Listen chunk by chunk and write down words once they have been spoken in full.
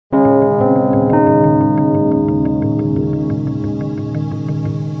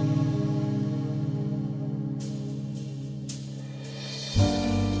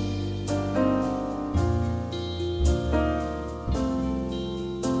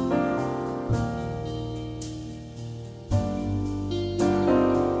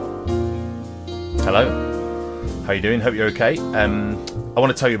Hello, how you doing? Hope you're okay. I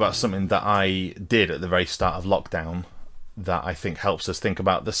want to tell you about something that I did at the very start of lockdown that I think helps us think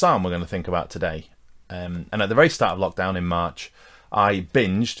about the psalm we're going to think about today. And at the very start of lockdown in March, I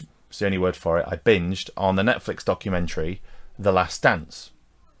binged, it's the only word for it, I binged on the Netflix documentary The Last Dance.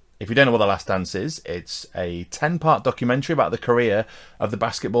 If you don't know what The Last Dance is, it's a 10-part documentary about the career of the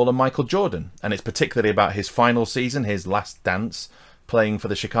basketballer Michael Jordan, and it's particularly about his final season, his last dance, playing for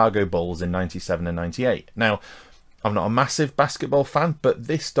the Chicago Bulls in 97 and 98. Now, I'm not a massive basketball fan, but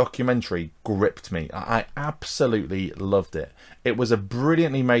this documentary gripped me. I absolutely loved it. It was a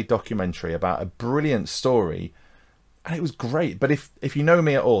brilliantly made documentary about a brilliant story, and it was great. But if you know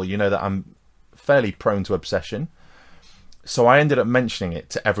me at all, you know that I'm fairly prone to obsession. So I ended up mentioning it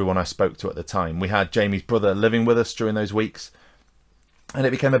to everyone I spoke to at the time. We had Jamie's brother living with us during those weeks, and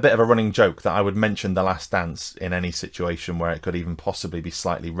it became a bit of a running joke that I would mention The Last Dance in any situation where it could even possibly be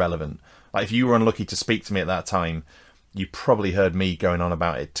slightly relevant. Like if you were unlucky to speak to me at that time, you probably heard me going on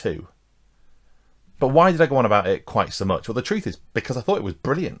about it too. But why did I go on about it quite so much? Well, the truth is because I thought it was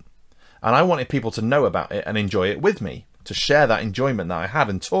brilliant. And I wanted people to know about it and enjoy it with me, to share that enjoyment that I had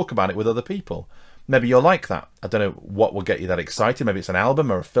and talk about it with other people. Maybe you're like that. I don't know what will get you that excited. Maybe it's an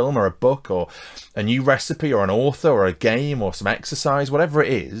album or a film or a book or a new recipe or an author or a game or some exercise, whatever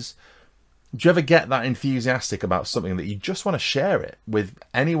it is. Do you ever get that enthusiastic about something that you just want to share it with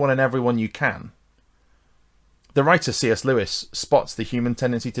anyone and everyone you can? The writer C.S. Lewis spots the human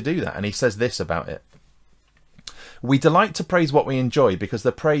tendency to do that, and he says this about it. We delight to praise what we enjoy because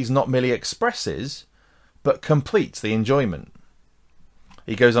the praise not merely expresses, but completes the enjoyment.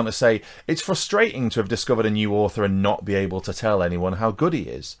 He goes on to say, it's frustrating to have discovered a new author and not be able to tell anyone how good he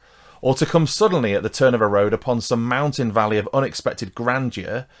is, or to come suddenly at the turn of a road upon some mountain valley of unexpected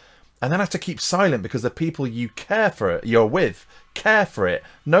grandeur, and then have to keep silent because the people you're with care for it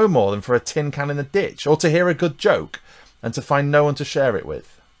no more than for a tin can in the ditch, or to hear a good joke and to find no one to share it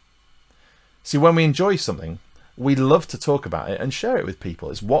with. See, when we enjoy something, we love to talk about it and share it with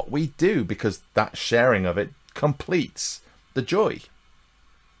people. It's what we do because that sharing of it completes the joy.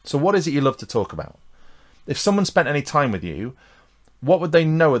 So what is it you love to talk about? If someone spent any time with you, what would they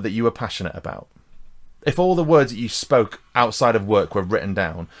know that you were passionate about? If all the words that you spoke outside of work were written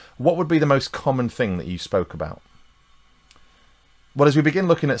down, what would be the most common thing that you spoke about? Well, as we begin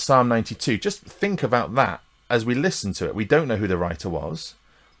looking at Psalm 92, just think about that as we listen to it. We don't know who the writer was,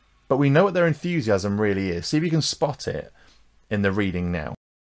 but we know what their enthusiasm really is. See if you can spot it in the reading now.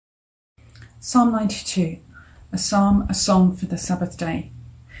 Psalm 92, a psalm, a song for the Sabbath day.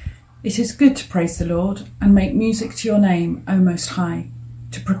 It is good to praise the Lord and make music to your name, O Most High,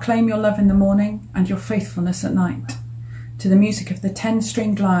 to proclaim your love in the morning and your faithfulness at night, to the music of the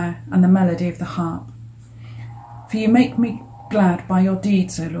 10-stringed lyre and the melody of the harp. For you make me glad by your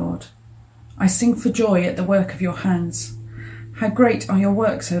deeds, O Lord. I sing for joy at the work of your hands. How great are your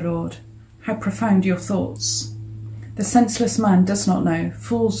works, O Lord! How profound your thoughts! The senseless man does not know,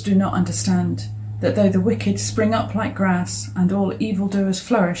 fools do not understand, that though the wicked spring up like grass and all evildoers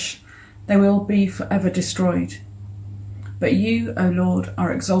flourish, they will be forever destroyed. But you, O Lord,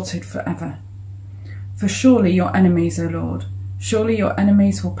 are exalted forever. For surely your enemies, O Lord, surely your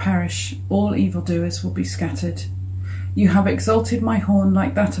enemies will perish, all evildoers will be scattered. You have exalted my horn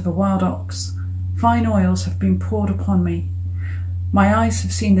like that of a wild ox. Fine oils have been poured upon me. My eyes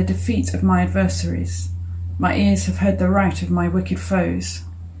have seen the defeat of my adversaries. My ears have heard the rout of my wicked foes.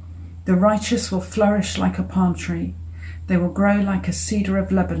 The righteous will flourish like a palm tree. They will grow like a cedar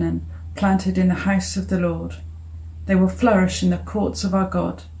of Lebanon, planted in the house of the Lord. They will flourish in the courts of our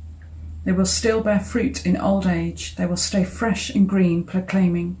God. They will still bear fruit in old age. They will stay fresh and green,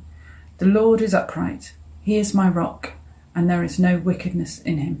 proclaiming, the Lord is upright. He is my rock, and there is no wickedness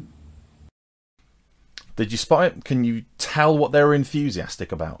in him. Did you spot it? Can you tell what they're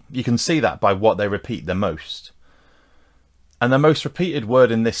enthusiastic about? You can see that by what they repeat the most. And the most repeated word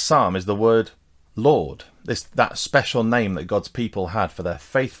in this psalm is the word Lord. That special name that God's people had for their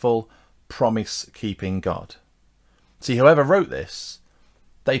faithful, promise-keeping God. See, whoever wrote this,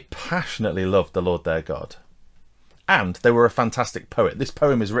 they passionately loved the Lord their God. And they were a fantastic poet. This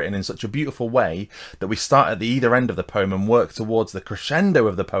poem is written in such a beautiful way that we start at the either end of the poem and work towards the crescendo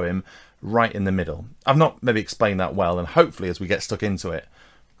of the poem right in the middle. I've not maybe explained that well, and hopefully as we get stuck into it,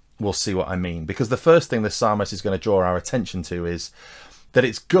 we'll see what I mean. Because the first thing the psalmist is going to draw our attention to is that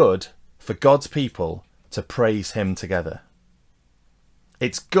it's good for God's people to praise him together.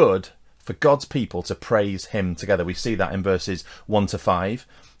 It's good for God's people to praise him together. We see that in verses 1 to 5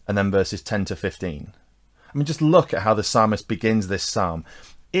 and then verses 10 to 15. I mean, just look at how the psalmist begins this psalm.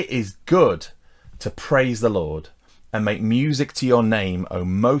 It is good to praise the Lord and make music to your name, O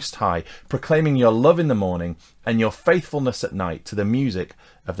Most High, proclaiming your love in the morning and your faithfulness at night to the music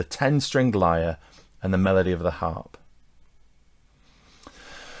of the 10-stringed lyre and the melody of the harp.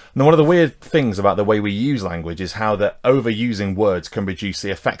 Now, one of the weird things about the way we use language is how that overusing words can reduce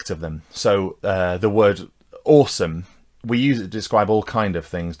the effect of them. So the word awesome, we use it to describe all kind of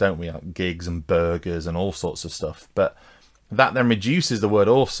things, don't we? Like gigs and burgers and all sorts of stuff. But that then reduces the word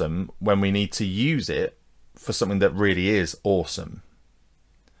awesome when we need to use it for something that really is awesome.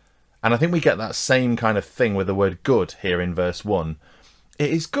 And I think we get that same kind of thing with the word good here in verse 1.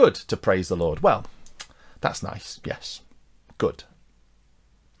 It is good to praise the Lord. Well, that's nice. Yes, good.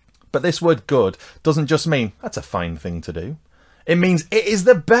 But this word good doesn't just mean that's a fine thing to do. It means it is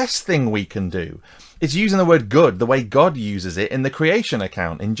the best thing we can do. It's using the word good the way God uses it in the creation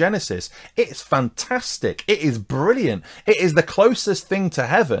account in Genesis. It's fantastic. It is brilliant. It is the closest thing to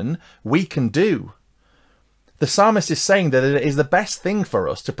heaven we can do. The psalmist is saying that it is the best thing for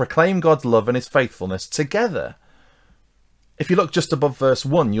us to proclaim God's love and his faithfulness together. If you look just above verse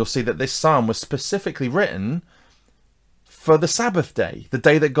 1, you'll see that this psalm was specifically written for the Sabbath day, the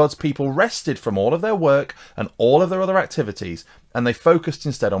day that God's people rested from all of their work and all of their other activities, and they focused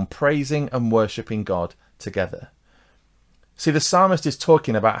instead on praising and worshipping God together. See, the psalmist is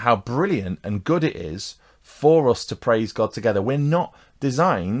talking about how brilliant and good it is for us to praise God together. We're not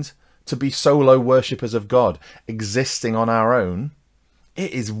designed to be solo worshippers of God, existing on our own.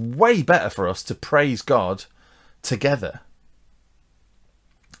 It is way better for us to praise God together.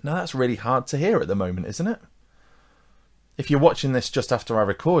 Now, that's really hard to hear at the moment, isn't it? If you're watching this just after I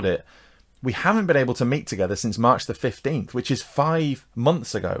record it, we haven't been able to meet together since March the 15th, which is 5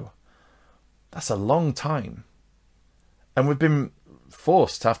 months ago. That's a long time. And we've been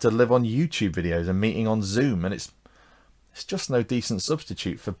forced to have to live on YouTube videos and meeting on Zoom, and it's just no decent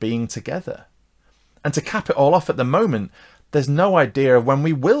substitute for being together. And to cap it all off, at the moment, there's no idea of when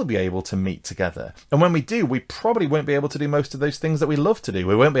we will be able to meet together. And when we do, we probably won't be able to do most of those things that we love to do.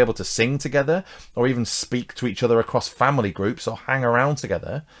 We won't be able to sing together or even speak to each other across family groups or hang around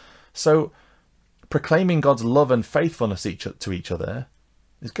together. So proclaiming God's love and faithfulness to each other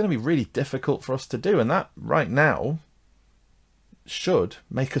is going to be really difficult for us to do. And that right now should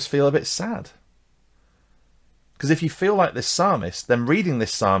make us feel a bit sad. Because if you feel like this psalmist, then reading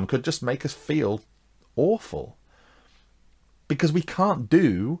this psalm could just make us feel awful. Because we can't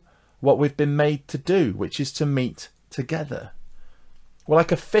do what we've been made to do, which is to meet together. We're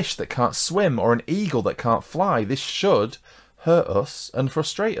like a fish that can't swim or an eagle that can't fly. This should hurt us and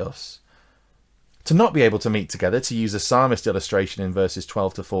frustrate us. To not be able to meet together, to use a psalmist illustration in verses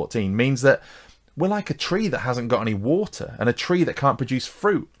 12 to 14, means that we're like a tree that hasn't got any water and a tree that can't produce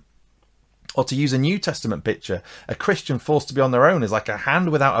fruit. Or to use a New Testament picture, a Christian forced to be on their own is like a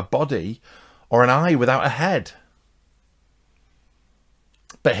hand without a body or an eye without a head.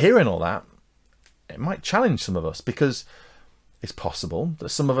 But hearing all that, it might challenge some of us, because it's possible that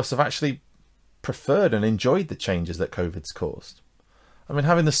some of us have actually preferred and enjoyed the changes that COVID's caused. I mean,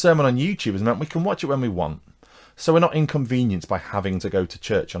 having the sermon on YouTube has meant we can watch it when we want, so we're not inconvenienced by having to go to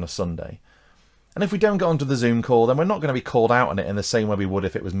church on a Sunday. And if we don't get onto the Zoom call, then we're not going to be called out on it in the same way we would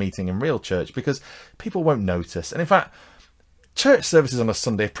if it was meeting in real church, because people won't notice. And in fact, church services on a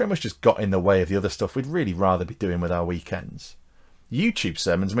Sunday have pretty much just got in the way of the other stuff we'd really rather be doing with our weekends. YouTube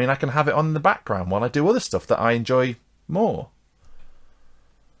sermons mean I can have it on in the background while I do other stuff that I enjoy more.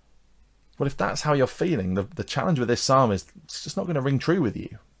 Well, if that's how you're feeling, the challenge with this psalm is it's just not going to ring true with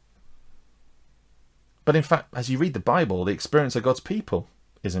you. But in fact, as you read the Bible, the experience of God's people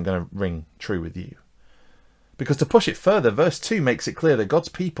isn't going to ring true with you. Because to push it further, verse 2 makes it clear that God's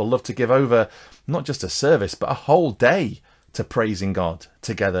people love to give over not just a service, but a whole day to praising God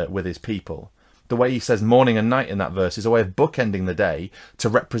together with his people. The way he says morning and night in that verse is a way of bookending the day to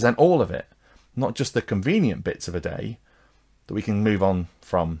represent all of it, not just the convenient bits of a day that we can move on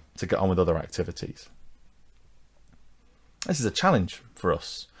from to get on with other activities. This is a challenge for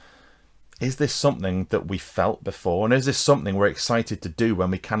us. Is this something that we felt before, and is this something we're excited to do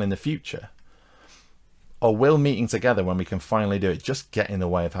when we can in the future? Or will meeting together when we can finally do it just get in the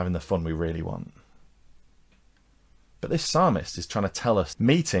way of having the fun we really want? But this psalmist is trying to tell us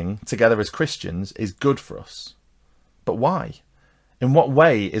meeting together as Christians is good for us. But why? In what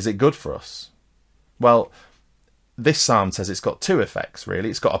way is it good for us? Well, this psalm says it's got two effects, really.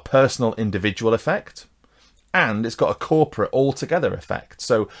 It's got a personal, individual effect, and it's got a corporate, all-together effect.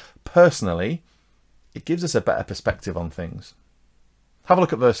 So, personally, it gives us a better perspective on things. Have a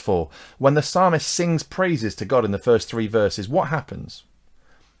look at verse 4. When the psalmist sings praises to God in the first 3 verses, what happens?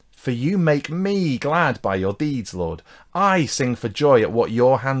 For you make me glad by your deeds, Lord. I sing for joy at what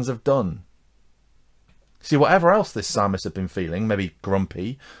your hands have done. See, whatever else this psalmist had been feeling, maybe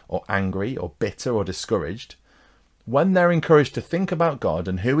grumpy or angry or bitter or discouraged, when they're encouraged to think about God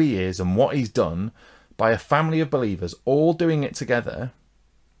and who he is and what he's done by a family of believers all doing it together,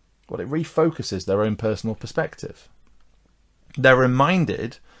 well, it refocuses their own personal perspective. They're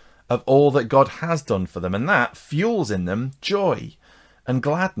reminded of all that God has done for them, and that fuels in them joy and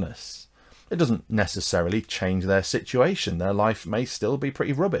gladness. It doesn't necessarily change their situation. Their life may still be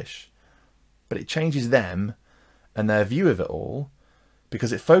pretty rubbish, but it changes them and their view of it all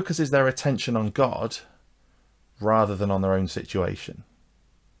because it focuses their attention on God rather than on their own situation.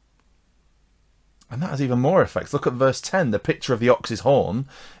 And that has even more effects. Look at verse 10. The picture of the ox's horn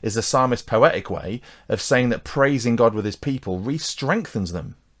is the psalmist's poetic way of saying that praising God with his people re-strengthens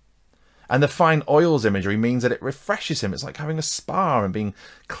them. And the fine oils imagery means that it refreshes him. It's like having a spa and being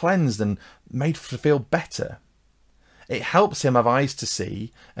cleansed and made to feel better. It helps him have eyes to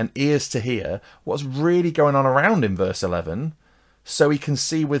see and ears to hear what's really going on around him, verse 11, so he can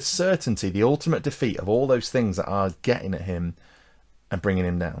see with certainty the ultimate defeat of all those things that are getting at him and bringing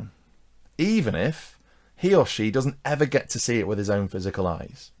him down, even if he or she doesn't ever get to see it with his own physical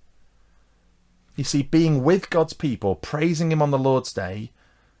eyes. You see, being with God's people, praising him on the Lord's Day,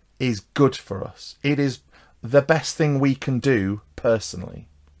 is good for us. It is the best thing we can do personally.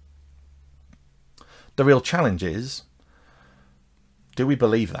 The real challenge is, do we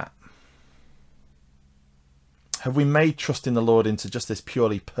believe that? Have we made trusting the Lord into just this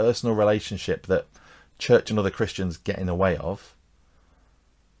purely personal relationship that church and other Christians get in the way of?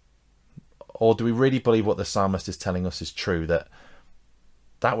 Or do we really believe what the psalmist is telling us is true,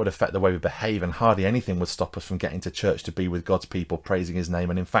 that would affect the way we behave and hardly anything would stop us from getting to church to be with God's people, praising his name,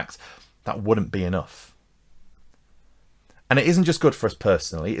 and in fact, that wouldn't be enough. And it isn't just good for us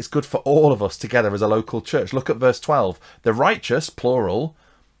personally, it's good for all of us together as a local church. Look at verse 12. The righteous, plural,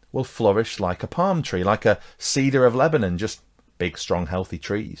 will flourish like a palm tree, like a cedar of Lebanon, just big, strong, healthy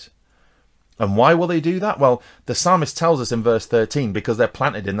trees. And why will they do that? Well, the psalmist tells us in verse 13, because they're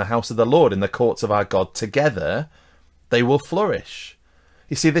planted in the house of the Lord, in the courts of our God, together they will flourish.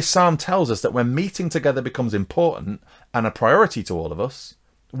 You see, this psalm tells us that when meeting together becomes important and a priority to all of us,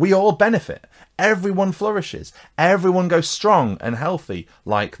 we all benefit. Everyone flourishes. Everyone goes strong and healthy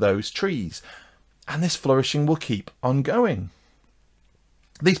like those trees. And this flourishing will keep on going.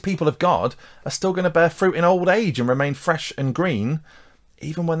 These people of God are still going to bear fruit in old age and remain fresh and green,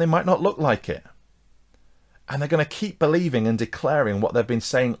 even when they might not look like it. And they're going to keep believing and declaring what they've been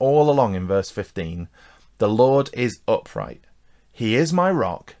saying all along in verse 15. The Lord is upright. He is my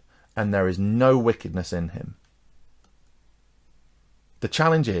rock, and there is no wickedness in him. The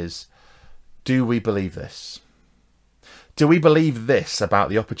challenge is, do we believe this? Do we believe this about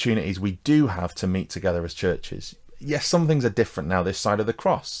the opportunities we do have to meet together as churches? Yes, some things are different now this side of the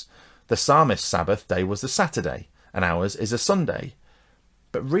cross. The psalmist's Sabbath day was the Saturday, and ours is a Sunday.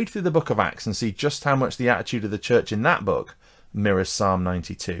 But read through the book of Acts and see just how much the attitude of the church in that book mirrors Psalm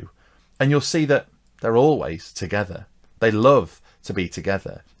 92. And you'll see that they're always together. They love to be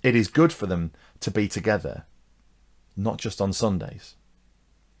together. It is good for them to be together, not just on Sundays.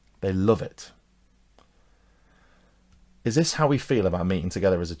 They love it. Is this how we feel about meeting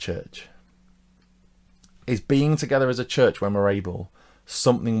together as a church? Is being together as a church when we're able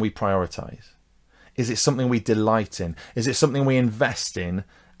something we prioritise? Is it something we delight in? Is it something we invest in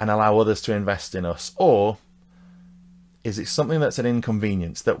and allow others to invest in us? Or is it something that's an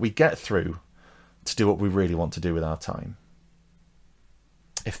inconvenience that we get through to do what we really want to do with our time?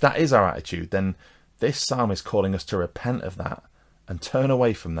 If that is our attitude, then this psalm is calling us to repent of that and turn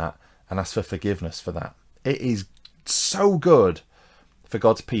away from that and ask for forgiveness for that. It is so good for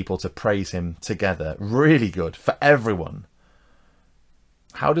God's people to praise him together. Really good for everyone.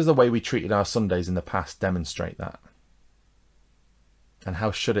 How does the way we treated our Sundays in the past demonstrate that? And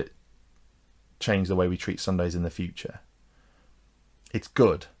how should it change the way we treat Sundays in the future? It's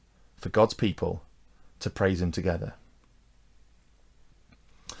good for God's people to praise him together.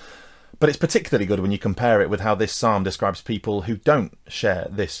 But it's particularly good when you compare it with how this psalm describes people who don't share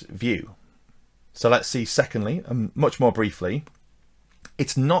this view. So let's see, secondly, and much more briefly,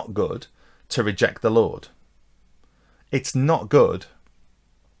 it's not good to reject the Lord. It's not good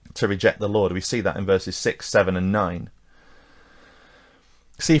to reject the Lord. We see that in verses 6, 7 and 9.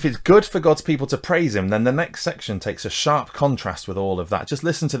 See, if it's good for God's people to praise him, then the next section takes a sharp contrast with all of that. Just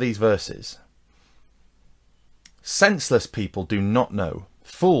listen to these verses. Senseless people do not know.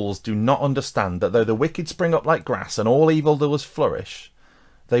 Fools do not understand that though the wicked spring up like grass and all evildoers flourish,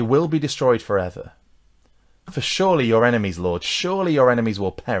 they will be destroyed forever. For surely your enemies, Lord, surely your enemies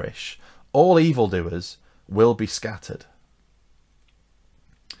will perish. All evildoers will be scattered.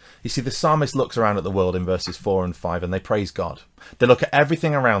 You see, the psalmist looks around at the world in verses 4 and 5 and they praise God. They look at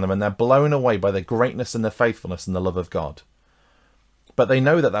everything around them and they're blown away by the greatness and the faithfulness and the love of God. But they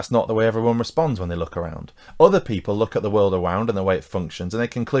know that that's not the way everyone responds when they look around. Other people look at the world around and the way it functions and they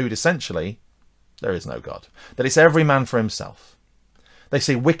conclude, essentially, there is no God. That it's every man for himself. They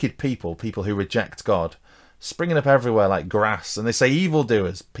see wicked people, people who reject God, springing up everywhere like grass. And they say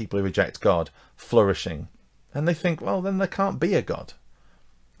evildoers, people who reject God, flourishing. And they think, well, then there can't be a God.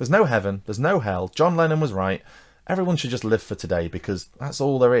 There's no heaven, there's no hell. John Lennon was right. Everyone should just live for today because that's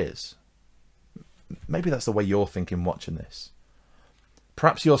all there is. Maybe that's the way you're thinking watching this.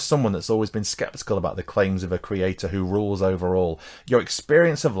 Perhaps you're someone that's always been sceptical about the claims of a creator who rules over all. Your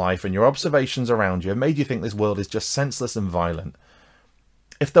experience of life and your observations around you have made you think this world is just senseless and violent.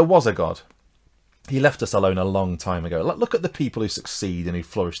 If there was a God, he left us alone a long time ago. Look at the people who succeed and who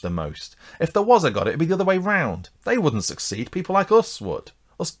flourish the most. If there was a God, it would be the other way round. They wouldn't succeed. People like us would.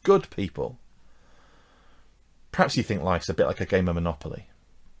 Us good people. Perhaps you think life's a bit like a game of Monopoly.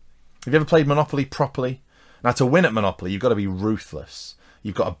 Have you ever played Monopoly properly? Now, to win at Monopoly, you've got to be ruthless.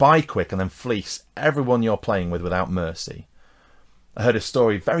 You've got to buy quick and then fleece everyone you're playing with without mercy. I heard a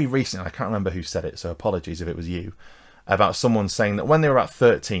story very recently, I can't remember who said it, so apologies if it was you, about someone saying that when they were about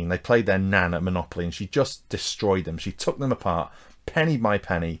 13, they played their nan at Monopoly and she just destroyed them. She took them apart, penny by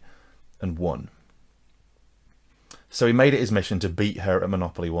penny, and won. So he made it his mission to beat her at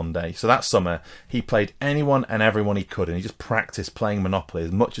Monopoly one day. So that summer, he played anyone and everyone he could, and he just practiced playing Monopoly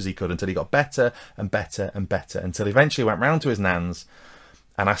as much as he could until he got better and better and better, until he eventually went round to his nan's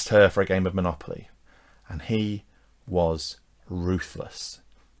and asked her for a game of Monopoly. And he was ruthless.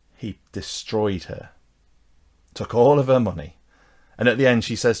 He destroyed her, took all of her money, and at the end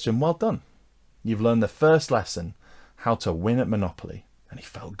she says to him, well done. You've learned the first lesson, how to win at Monopoly. And he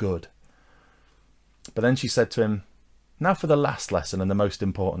felt good. But then she said to him, now for the last lesson and the most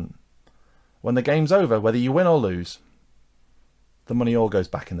important. When the game's over, whether you win or lose, the money all goes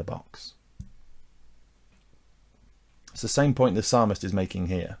back in the box. It's the same point the psalmist is making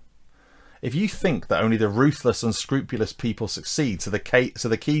here. If you think that only the ruthless, unscrupulous people succeed, so the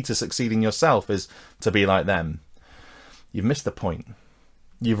key to succeeding yourself is to be like them, you've missed the point.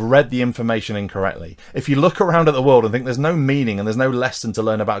 You've read the information incorrectly. If you look around at the world and think there's no meaning and there's no lesson to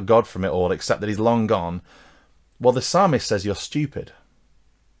learn about God from it all except that he's long gone, well, the psalmist says you're stupid.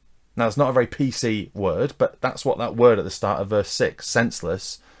 Now, it's not a very PC word, but that's what that word at the start of verse 6,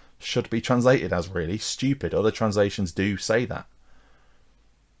 senseless, should be translated as, really. Stupid. Other translations do say that.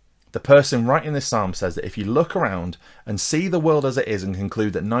 The person writing this psalm says that if you look around and see the world as it is and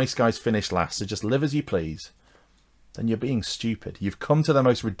conclude that nice guys finish last, so just live as you please, then you're being stupid. You've come to the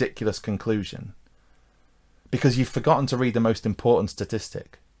most ridiculous conclusion because you've forgotten to read the most important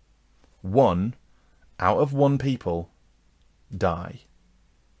statistic. 1 out of 1 people die.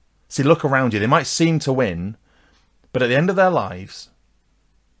 See, look around you. They might seem to win, but at the end of their lives,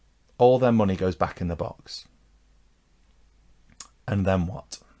 all their money goes back in the box. And then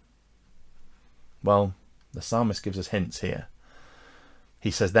what? Well, the psalmist gives us hints here.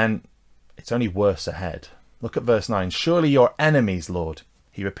 He says, then it's only worse ahead. Look at verse 9. Surely your enemies, Lord.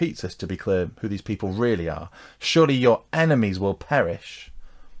 He repeats this to be clear who these people really are. Surely your enemies will perish.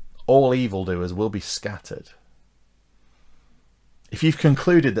 All evildoers will be scattered. If you've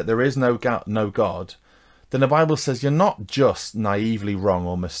concluded that there is no God, then the Bible says you're not just naively wrong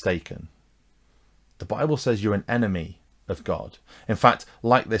or mistaken. The Bible says you're an enemy of God. In fact,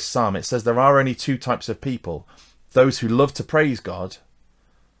 like this psalm, it says there are only 2 types of people. Those who love to praise God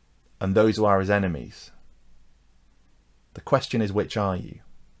and those who are his enemies. The question is, which are you?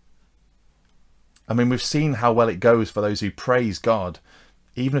 I mean, we've seen how well it goes for those who praise God,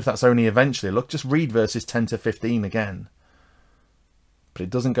 even if that's only eventually. Look, just read verses 10 to 15 again. But it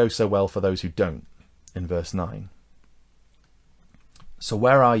doesn't go so well for those who don't in verse 9. So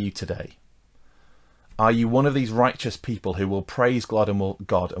where are you today? Are you one of these righteous people who will praise God and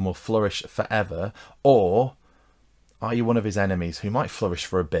will flourish forever? Or are you one of his enemies who might flourish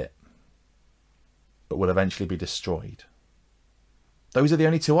for a bit, but will eventually be destroyed? Those are the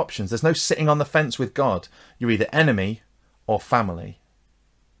only 2 options. There's no sitting on the fence with God. You're either enemy or family.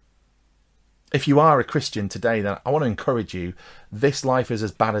 If you are a Christian today, then I want to encourage you, this life is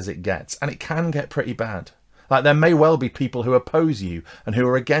as bad as it gets, and it can get pretty bad. Like, there may well be people who oppose you and who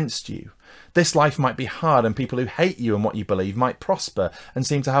are against you. This life might be hard, and people who hate you and what you believe might prosper and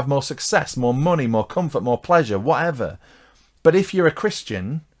seem to have more success, more money, more comfort, more pleasure, whatever. But if you're a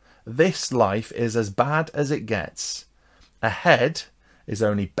Christian, this life is as bad as it gets. Ahead is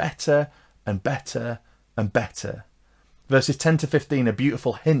only better and better and better. Verses 10 to 15 are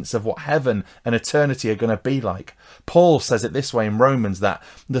beautiful hints of what heaven and eternity are going to be like. Paul says it this way in Romans, that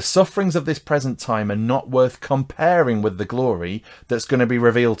the sufferings of this present time are not worth comparing with the glory that's going to be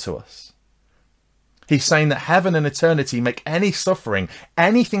revealed to us. He's saying that heaven and eternity make any suffering,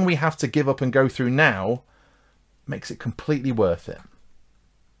 anything we have to give up and go through now, makes it completely worth it.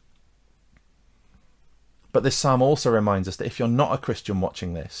 But this psalm also reminds us that if you're not a Christian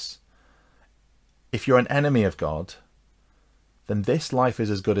watching this, if you're an enemy of God, then this life is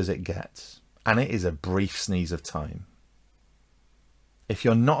as good as it gets, and it is a brief sneeze of time. If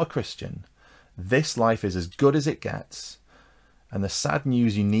you're not a Christian, this life is as good as it gets, and the sad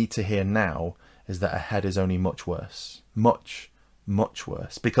news you need to hear now is that ahead is only much worse. Much, much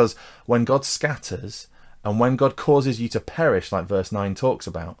worse. Because when God scatters, and when God causes you to perish, like verse 9 talks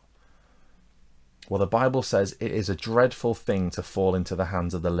about, well, the Bible says it is a dreadful thing to fall into the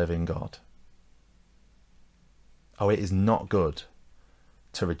hands of the living God. Oh, it is not good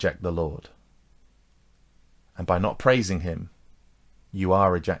to reject the Lord. And by not praising him, you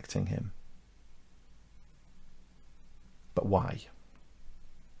are rejecting him. But why?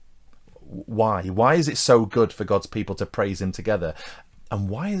 Why? Why is it so good for God's people to praise him together? And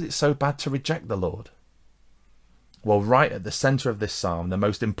why is it so bad to reject the Lord? Well, right at the centre of this psalm, the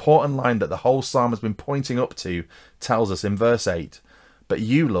most important line that the whole psalm has been pointing up to tells us in verse 8, "But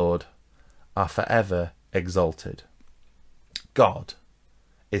you, Lord, are forever exalted." God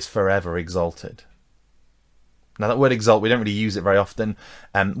is forever exalted. Now, that word exalt, we don't really use it very often.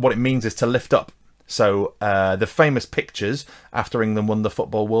 What it means is to lift up. So the famous pictures after England won the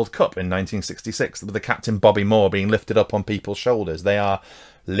Football World Cup in 1966, with the captain Bobby Moore being lifted up on people's shoulders. They are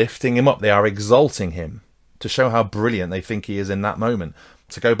lifting him up. They are exalting him to show how brilliant they think he is in that moment.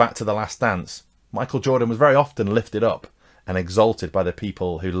 To go back to The Last Dance, Michael Jordan was very often lifted up and exalted by the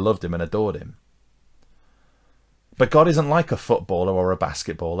people who loved him and adored him. But God isn't like a footballer or a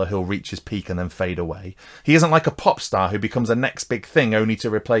basketballer who'll reach his peak and then fade away. He isn't like a pop star who becomes a next big thing only to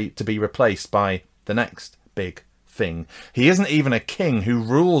be replaced by the next big thing. He isn't even a king who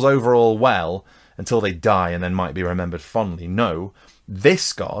rules over all well until they die and then might be remembered fondly. No,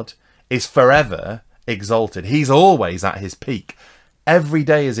 this God is forever exalted. He's always at his peak. Every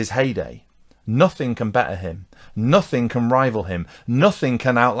day is his heyday. Nothing can better him. Nothing can rival him. Nothing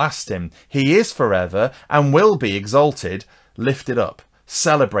can outlast him. He is forever and will be exalted, lifted up,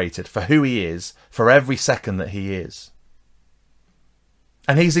 celebrated for who he is, for every second that he is.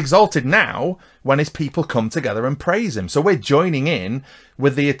 And he's exalted now when his people come together and praise him. So we're joining in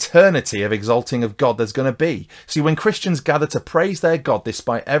with the eternity of exalting of God there's going to be. See, when Christians gather to praise their God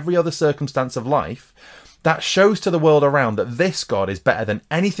despite every other circumstance of life, that shows to the world around that this God is better than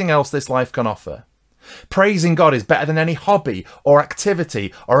anything else this life can offer. Praising God is better than any hobby or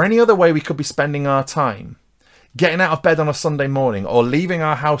activity or any other way we could be spending our time. Getting out of bed on a Sunday morning or leaving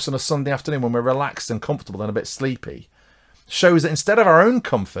our house on a Sunday afternoon when we're relaxed and comfortable and a bit sleepy shows that instead of our own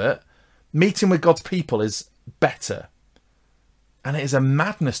comfort, meeting with God's people is better. And it is a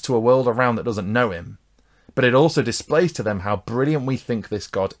madness to a world around that doesn't know him. But it also displays to them how brilliant we think this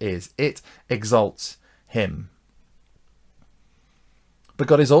God is. It exalts him. But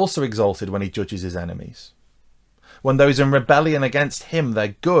God is also exalted when he judges his enemies. When those in rebellion against him,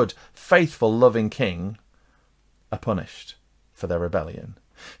 their good, faithful, loving king, are punished for their rebellion.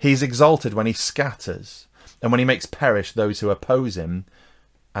 He's exalted when he scatters and when he makes perish those who oppose him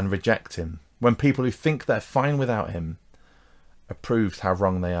and reject him. When people who think they're fine without him are proved how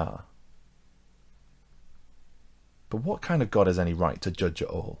wrong they are. But what kind of God has any right to judge at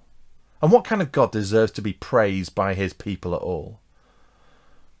all? And what kind of God deserves to be praised by his people at all?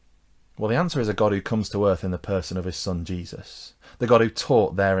 Well, the answer is a God who comes to earth in the person of his son Jesus. The God who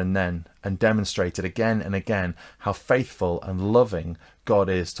taught there and then and demonstrated again and again how faithful and loving God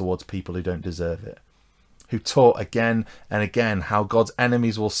is towards people who don't deserve it. Who taught again and again how God's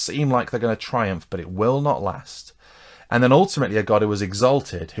enemies will seem like they're going to triumph, but it will not last. And then ultimately a God who was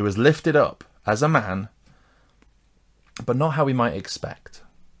exalted, who was lifted up as a man, but not how we might expect.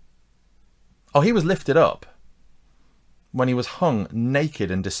 Oh, he was lifted up when he was hung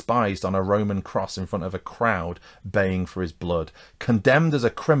naked and despised on a Roman cross in front of a crowd baying for his blood, condemned as a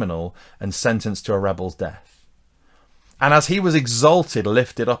criminal and sentenced to a rebel's death. And as he was exalted,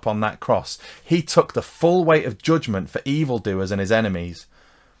 lifted up on that cross, he took the full weight of judgment for evildoers and his enemies,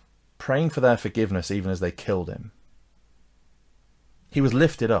 praying for their forgiveness even as they killed him. He was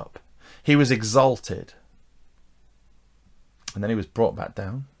lifted up. He was exalted. And then he was brought back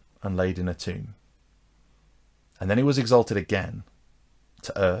down and laid in a tomb. And then he was exalted again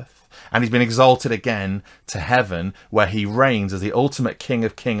to earth. And he's been exalted again to heaven, where he reigns as the ultimate King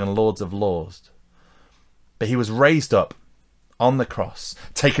of Kings and Lords of Lords. But he was raised up on the cross,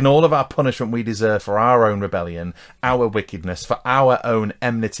 taking all of our punishment we deserve for our own rebellion, our wickedness, for our own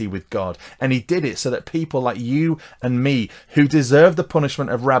enmity with God. And he did it so that people like you and me, who deserve the punishment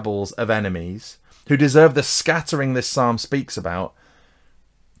of rebels, of enemies, who deserve the scattering this psalm speaks about,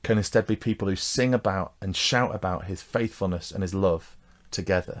 can instead be people who sing about and shout about his faithfulness and his love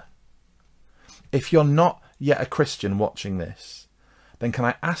together. If you're not yet a Christian watching this, then can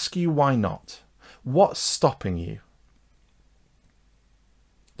I ask you why not? What's stopping you?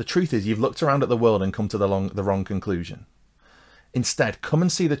 The truth is, you've looked around at the world and come to the wrong conclusion. Instead, come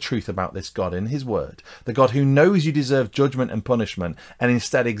and see the truth about this God in his word, the God who knows you deserve judgment and punishment, and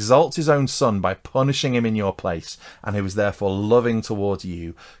instead exalts his own son by punishing him in your place, and who is therefore loving towards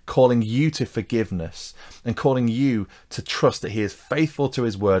you, calling you to forgiveness, and calling you to trust that he is faithful to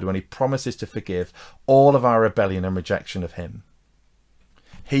his word when he promises to forgive all of our rebellion and rejection of him.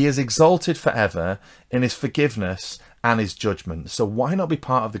 He is exalted forever in his forgiveness and his judgment. So why not be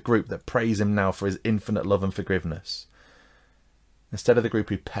part of the group that praise him now for his infinite love and forgiveness, instead of the group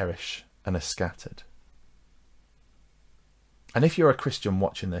who perish and are scattered? And if you're a Christian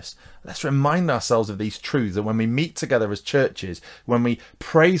watching this, let's remind ourselves of these truths, that when we meet together as churches, when we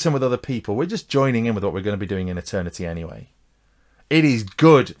praise him with other people, we're just joining in with what we're going to be doing in eternity anyway. It is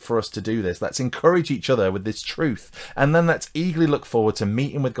good for us to do this. Let's encourage each other with this truth. And then let's eagerly look forward to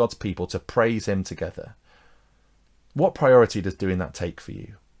meeting with God's people to praise him together. What priority does doing that take for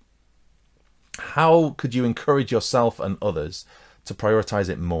you? How could you encourage yourself and others to prioritize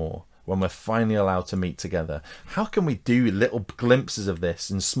it more when we're finally allowed to meet together? How can we do little glimpses of this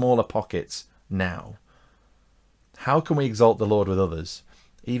in smaller pockets now? How can we exalt the Lord with others,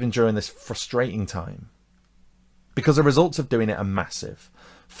 even during this frustrating time? Because the results of doing it are massive,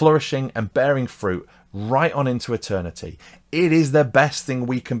 flourishing and bearing fruit right on into eternity. It is the best thing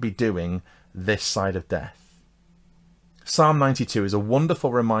we can be doing this side of death. Psalm 92 is a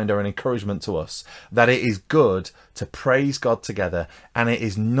wonderful reminder and encouragement to us that it is good to praise God together, and it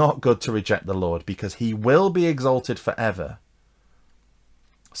is not good to reject the Lord, because he will be exalted forever.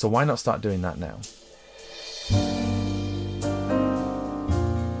 So why not start doing that now?